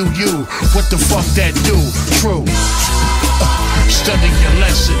me and you. What the fuck that do? True. Study your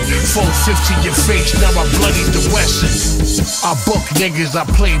lesson, 450 your face, now I bloody the Wesson. I book niggas, I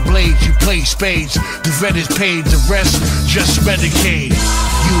play blades, you play spades. The vet is paid, the rest just Medicaid.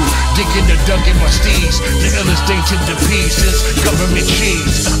 You digging the dug in my steez, the illest thing to the pieces, government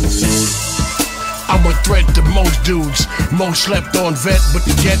cheese. I'm a threat to most dudes, most slept on vet, but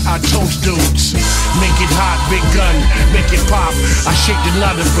yet I toast dudes. Make it hot, big gun, make it pop. I shake the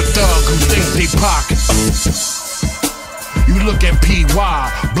nut of a thug who think they pocket. You look at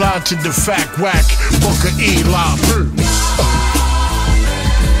PY, blind to the fact whack, Booker E. Lob.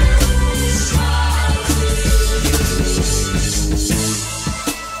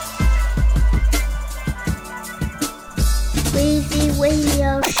 Weezy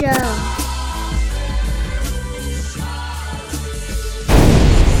Radio Show.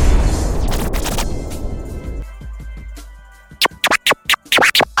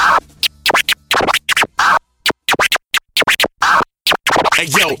 Hey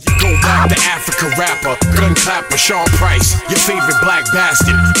yo, go back to Africa rapper, gun clapper, Sean Price, your favorite black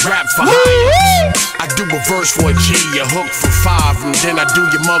bastard, rap for hire. I do a verse for a G, a hook for 5, and then I do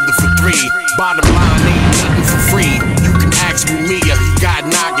your mother for 3. Bottom line, ain't nothing for free. You can ask me, Mia, he got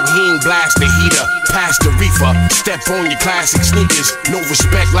noggin, he ain't blast the heater. Pass the reefer, step on your classic sneakers, no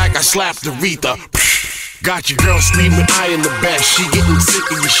respect like I slapped Aretha. Got your girl screaming, I am the best. She getting sick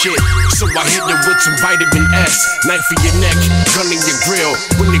of your shit, so I hit her with some vitamin S. Knife in your neck, gun in your grill.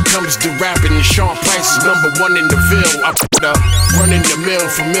 When it comes to rapping, the Sean Price is #1 in the Ville. I put up, running the mill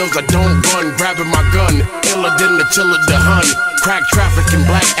for mills I don't run. Grabbing my gun, iller than Attila the Hun. Crack trafficking,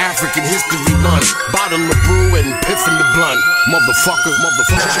 black African history month. Bottle of brew and piffing the blunt. Motherfucker.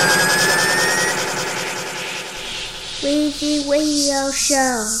 Weezy Radio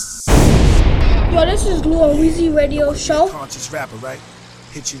Show. Yo, this is Lou on Weezy Radio Show. Conscious rapper, right?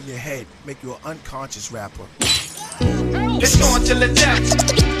 Hit you in your head, make you an unconscious rapper. It's on till the death.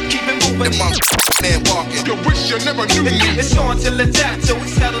 Keep it moving. My man walking. You wish you never knew me. It's on till the death till we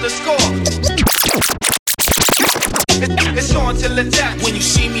settle the score. It's on till the death. When you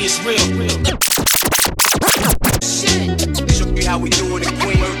see me, it's real. Shit. Show you how we do it in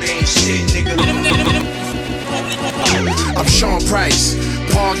Queen. Ain't shit, nigga. I'm Sean Price,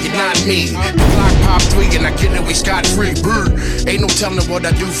 Paul, you're not me. The block pop 3 and I get away scot-free. Ain't no telling what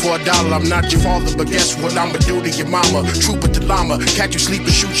I do for $1. I'm not your father, but guess what I'ma do to your mama? Troop with the llama, catch you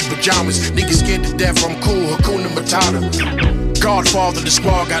sleeping, shoot your pajamas. Niggas scared to death, I'm cool, Hakuna Matata. Godfather, the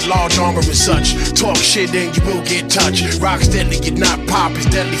squad got large armor and such. Talk shit, then you will get touched. Rock's deadly, you're not pop, it's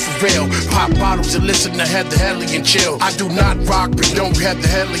deadly for real. Pop bottles and listen to Head the Hellion chill. I do not rock, but don't have the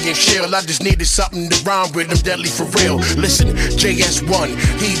Hellion shield. I just needed something to rhyme with, I'm deadly for real. Listen, JS1,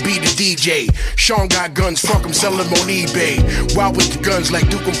 he be the DJ. Sean got guns, fuck him, sell them on eBay. Wild with the guns like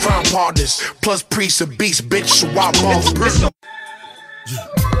Duke and Crown partners. Plus priest, a beast, bitch, so I ball.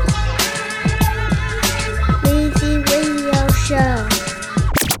 Weezy Radio Show.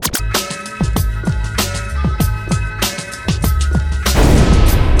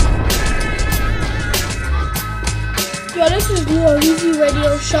 Yo, this is Lou on Weezy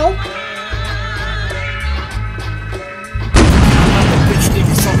Radio Show.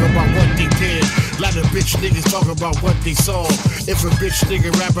 Lot of bitch niggas talk about what they saw. If a bitch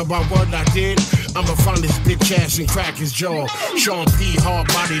nigga rap about what I did, I'ma find this bitch ass and crack his jaw. Sean P. hard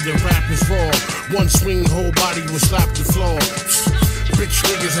body, the rap is raw. One swing, whole body will slap the floor. Bitch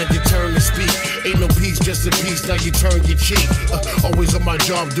niggas had to turn to speak. Ain't no peace, just a piece, now you turn your cheek. Always on my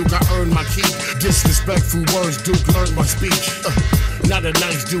job, Duke, I earn my keep. Disrespectful words, Duke, learn my speech. Not a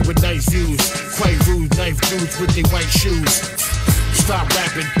nice dude with nice views. Quite rude, knife dudes with their white shoes. Stop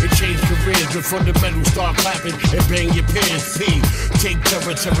rapping and change careers. The fundamentals start clapping and bang your peers. P. Take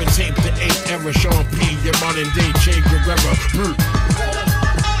terror, tape the 8th era. Sean P. Your modern day Che Guevara.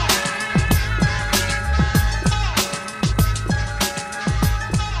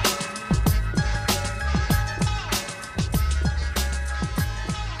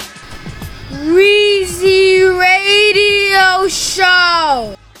 Weezy Radio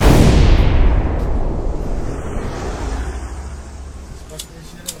Show.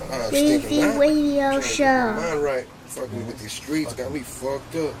 Weezy Radio Show. Mine right. Fucking with these streets got me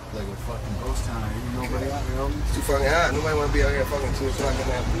fucked up. Like a fucking ghost town. Ain't nobody out here. It's too fucking hot. Nobody want to be out here fucking 2 o'clock in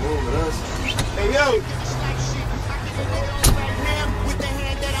the afternoon with us. Hey, yo!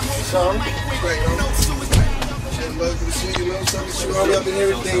 Son, great, yo. Shit, love to see you, know, something shoot all up and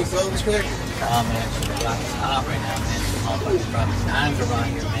everything, so it's crazy. Oh, man, the block is hot right now, man. Some motherfuckers dropping dimes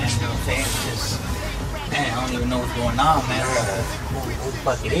around here, man. You know what I'm saying? It's just, man, I don't even know what's going on, man. Who the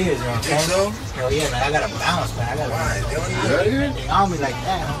fuck it is, you know what I'm saying? So? Hell yeah, man, I gotta bounce, man. I gotta anything on me like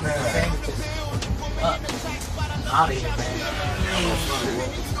that, you know what I'm saying? Just, I'm out of here, man.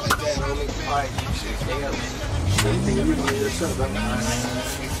 Alright, stay up, man.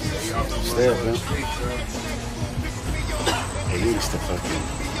 Stay up, man. Hey, you used to fucking...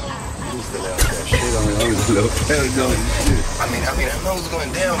 You used to let that shit on me. I was a little pale going shit. I mean, I know it's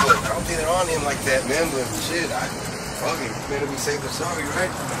going down, but I don't think they're on him like that, man. But shit, fucking better be safe than sorry,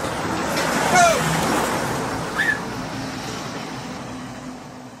 right?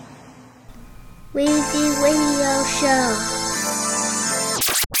 Weezy Radio Show.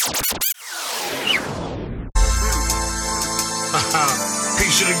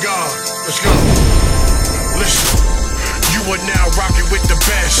 Peace to the God. Let's go. Listen. You are now rocking with the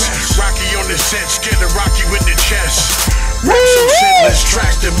best. Rocky on the set, scared of Rocky with the chest. Rock so shitless,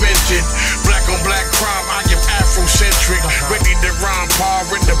 tracks demented. Black on black crime, I am Afrocentric. Ready to rhyme, par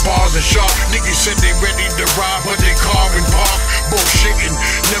in the bars are sharp. Niggas said they ready to ride, but they carve and park. Bullshitting,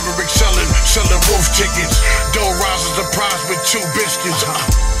 never excelling, selling wolf tickets. Dough rises a prize with 2 biscuits.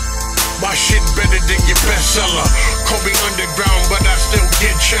 My shit better than your bestseller. Call me underground, but I still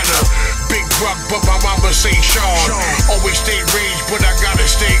get cheddar. Big rock, but my mama say Sean. Always stay raged, but I gotta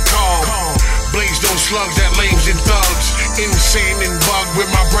stay calm. Blaze those slugs at lames and thugs. Insane and bug with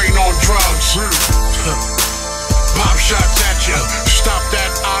my brain on drugs. Pop shots at ya. Stop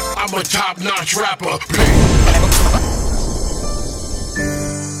that, I'm a top-notch rapper.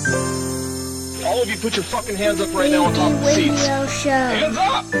 All of you put your fucking hands up right now on top of the seats. Hands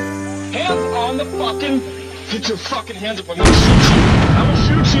up! Hands on the fucking... Get your fucking hands up. I'm gonna shoot you. I'm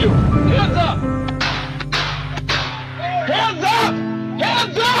gonna shoot you. Hands up! Hands up!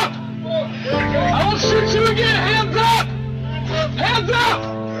 Hands up! I will shoot you again. Hands up! Hands up!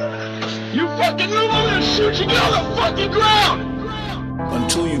 You fucking move, I'm gonna shoot you. Get on the fucking ground!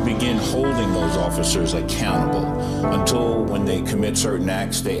 Until you begin holding those officers accountable, until when they commit certain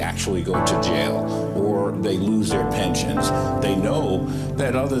acts, they actually go to jail or they lose their pensions, they know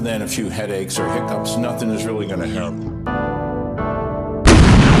that other than a few headaches or hiccups, nothing is really going to happen.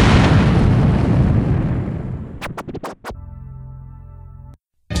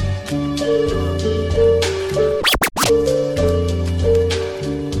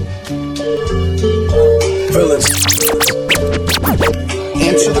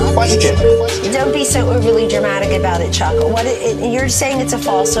 Answer the question. Don't be so overly dramatic about it, Chuck. You're saying it's a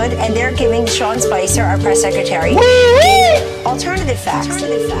falsehood, and they're giving Sean Spicer, our press secretary, alternative facts.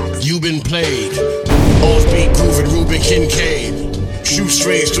 You've been played. Offbeat grooving Ruben Kincaid. Shoe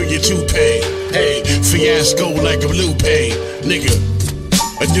strays to your toupee. Hey, fiasco like a Lupe. Nigga.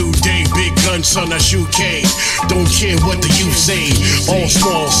 A new day, big gun, son, I shoot K. Don't care what the youth say. All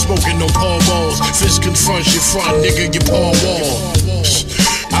small, smoking no Paul balls. Fist confronts your front, nigga, your paw wall.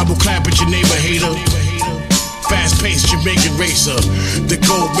 I will clap at your neighbor, hater. Fast-paced Jamaican racer. The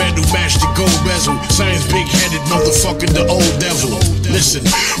gold medal match the gold bezel. Science big-headed motherfucker, the old devil. Listen,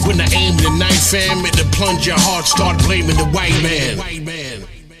 when I aim the knife, fam, at the plunge, your heart start blaming the white man.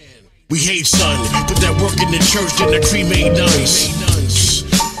 We hate son, put that work in the church, then I cremate nuns.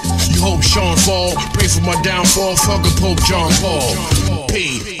 You hope Sean fall, pray for my downfall, fuck a Pope John Paul.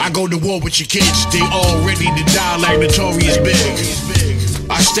 P, I go to war with your kids, they all ready to die like Notorious Big.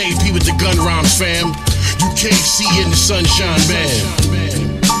 I stay P with the gun rhymes, fam. You can't see in the sunshine, man.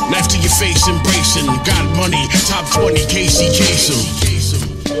 Knife to your face, embracing. Got money, top 20, Casey Kasem.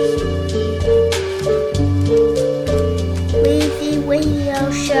 Weezy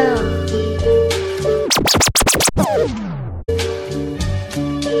Radio Show.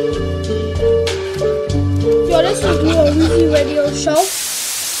 Yo, this is Weezy Weezy Radio Show.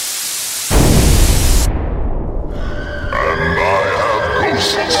 And I have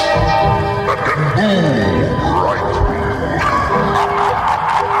ghosts that can move right.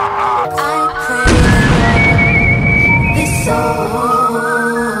 I pray this song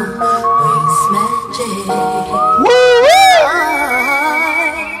brings magic. I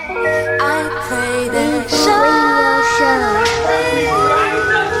pray that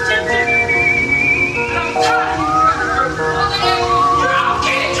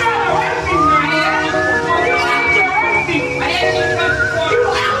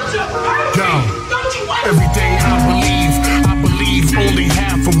everything I believe only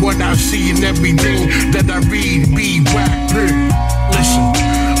half of what I see, and everything that I read be whack. Listen,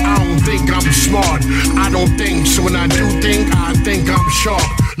 I don't think I'm smart, I don't think, so when I do think, I think I'm sharp.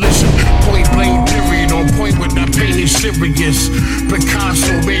 Listen, point blank period, on point with that pain is serious.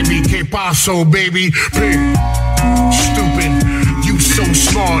 Picasso, baby, que paso, baby. Stupid, you so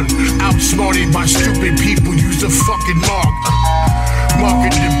smart, outsmarted by stupid people, use a fucking mark.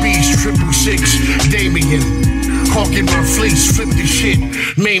 Marking the beast, 666, Damien. Hawking my fleece, flip the shit,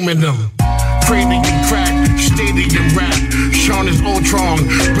 maiming them. Cranium crack, stadium rap. Sean is Ultron,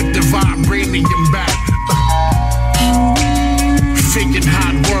 with the vibranium back. Faking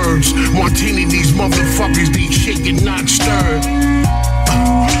hot words, martini these motherfuckers, they shaking, not stirred.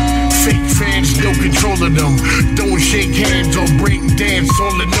 Fake fans, no control of them. Don't shake hands or break dance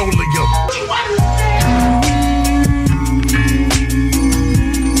on linoleum.